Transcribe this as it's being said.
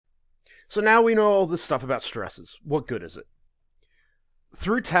So now we know all this stuff about stresses. What good is it?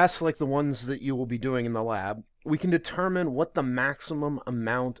 Through tests like the ones that you will be doing in the lab, we can determine what the maximum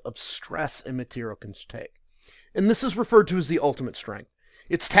amount of stress a material can take. And this is referred to as the ultimate strength.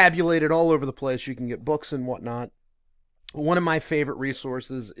 It's tabulated all over the place. You can get books and whatnot. One of my favorite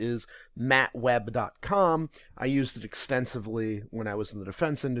resources is mattweb.com. I used it extensively when I was in the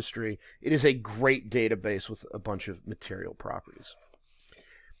defense industry. It is a great database with a bunch of material properties.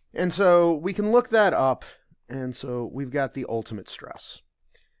 And so we can look that up, and so we've got the ultimate stress.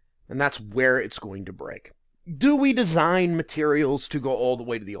 And that's where it's going to break. Do we design materials to go all the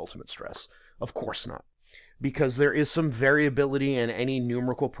way to the ultimate stress? Of course not, because there is some variability in any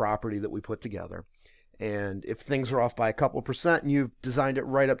numerical property that we put together. And if things are off by a couple percent and you've designed it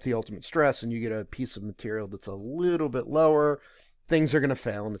right up to the ultimate stress and you get a piece of material that's a little bit lower, things are going to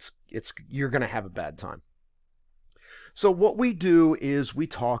fail and you're going to have a bad time. So what we do is we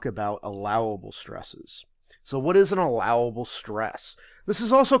talk about allowable stresses. So what is an allowable stress? This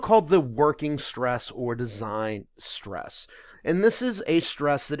is also called the working stress or design stress. And this is a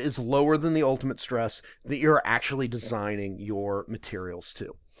stress that is lower than the ultimate stress that you're actually designing your materials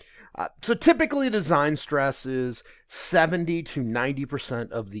to. So typically design stress is 70 to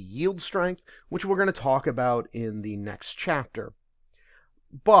 90% of the yield strength, which we're going to talk about in the next chapter.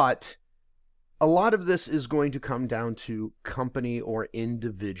 But a lot of this is going to come down to company or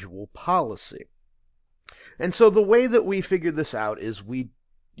individual policy. And so the way that we figure this out is we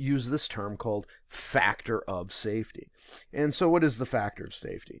use this term called factor of safety. And so what is the factor of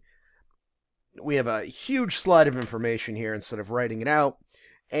safety? We have a huge slide of information here instead of writing it out.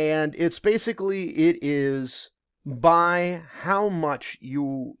 And it's basically, it is by how much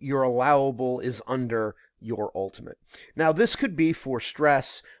your allowable is under your ultimate. Now, this could be for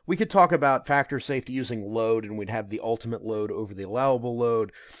stress. We could talk about factor of safety using load, and we'd have the ultimate load over the allowable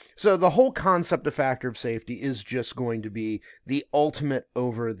load. So the whole concept of factor of safety is just going to be the ultimate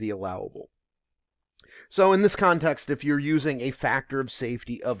over the allowable. So in this context, if you're using a factor of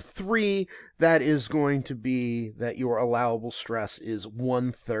safety of 3, that is going to be that your allowable stress is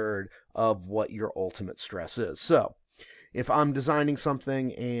 1/3 of what your ultimate stress is. So if I'm designing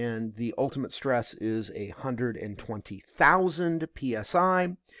something and the ultimate stress is 120,000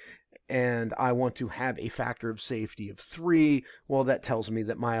 psi, and I want to have a factor of safety of 3, well, that tells me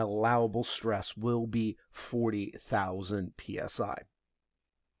that my allowable stress will be 40,000 psi.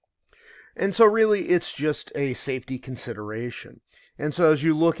 And so really it's just a safety consideration. And so as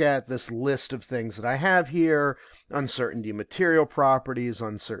you look at this list of things that I have here, uncertainty in material properties,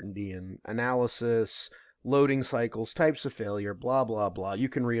 uncertainty in analysis, loading cycles, types of failure, blah, blah, blah. You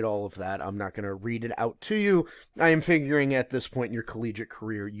can read all of that. I'm not going to read it out to you. I am figuring at this point in your collegiate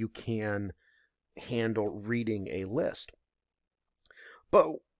career, you can handle reading a list. But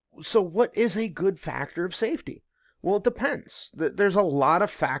so what is a good factor of safety? Well, it depends. There's a lot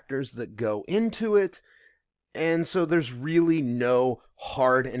of factors that go into it, and so there's really no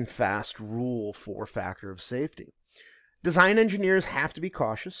hard and fast rule for factor of safety. Design engineers have to be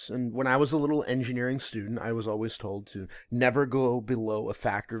cautious, and when I was a little engineering student, I was always told to never go below a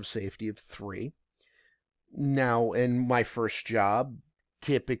factor of safety of 3. Now, in my first job,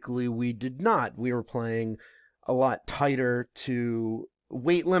 typically we did not. We were playing a lot tighter to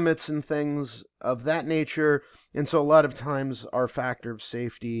weight limits and things of that nature, and so a lot of times our factor of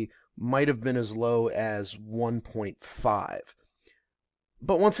safety might have been as low as 1.5.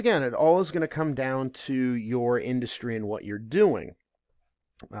 But once again, it all is going to come down to your industry and what you're doing.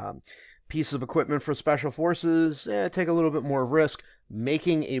 Piece of equipment for special forces, take a little bit more risk.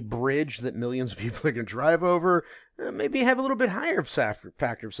 Making a bridge that millions of people are going to drive over, maybe have a little bit higher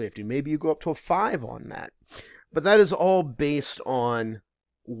factor of safety. Maybe you go up to a 5 on that. But that is all based on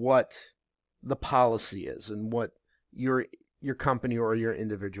what the policy is and what your company or your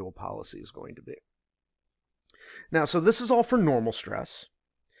individual policy is going to be. Now, so this is all for normal stress.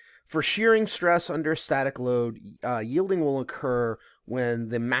 For shearing stress under static load, yielding will occur when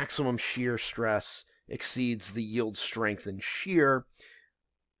the maximum shear stress exceeds the yield strength in shear.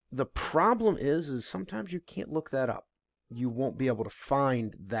 The problem is sometimes you can't look that up. You won't be able to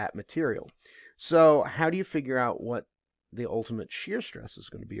find that material. So how do you figure out what the ultimate shear stress is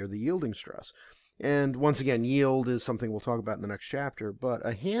going to be, or the yielding stress? And once again, yield is something we'll talk about in the next chapter, but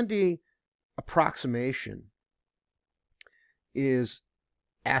a handy approximation is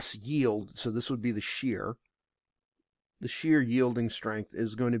S yield. So this would be the shear. The shear yielding strength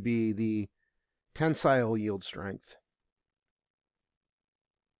is going to be the tensile yield strength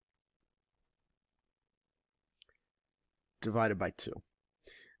divided by 2.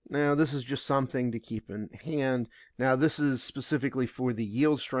 Now, this is just something to keep in hand. Now, this is specifically for the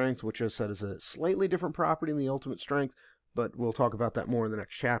yield strength, which I said is a slightly different property than the ultimate strength, but we'll talk about that more in the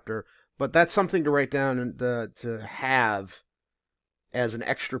next chapter. But that's something to write down and to have as an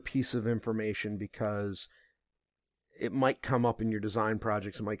extra piece of information, because it might come up in your design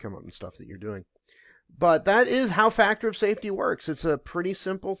projects, it might come up in stuff that you're doing. But that is how factor of safety works. It's a pretty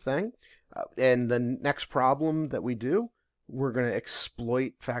simple thing. And the next problem that we do, we're going to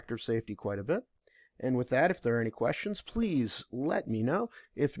exploit factor of safety quite a bit. And with that, if there are any questions, please let me know.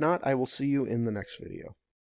 If not, I will see you in the next video.